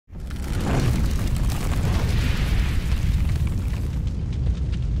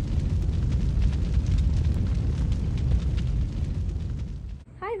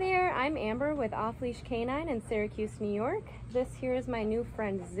I'm Amber with Off Leash Canine in Syracuse, New York. This here is my new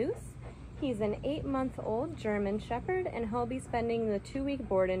friend Zeus. He's an 8-month-old German Shepherd, and he'll be spending the 2-week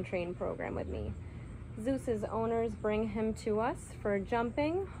board and train program with me. Zeus's owners bring him to us for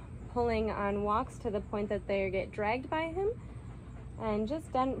jumping, pulling on walks to the point that they get dragged by him, and just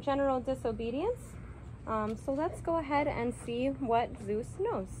general disobedience. So let's go ahead and see what Zeus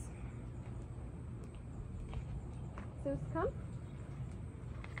knows. Zeus, come.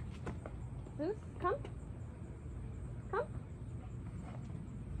 Zeus, come. Come.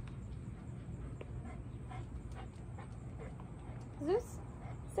 Zeus,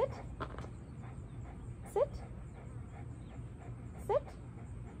 sit. Sit. Sit.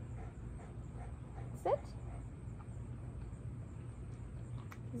 Sit.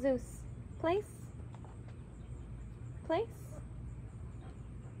 Zeus, place. Place.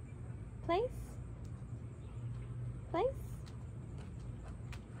 Place. Place.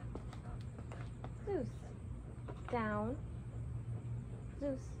 Zeus, down.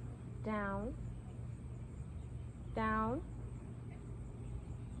 Zeus, down. Down.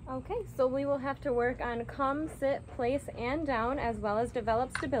 Okay, so we will have to work on come, sit, place, and down, as well as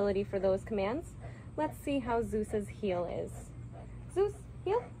develop stability for those commands. Let's see how Zeus's heel is. Zeus,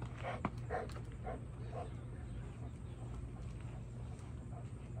 heel.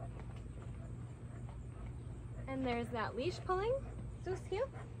 And there's that leash pulling. Zeus, heel.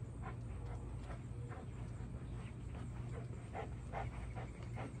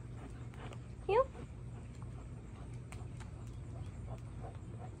 Heel.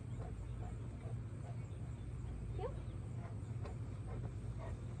 Heel.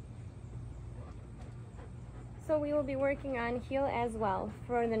 So we will be working on heel as well.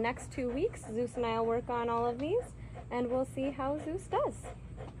 For the next 2 weeks, Zeus and I will work on all of these, and we'll see how Zeus does.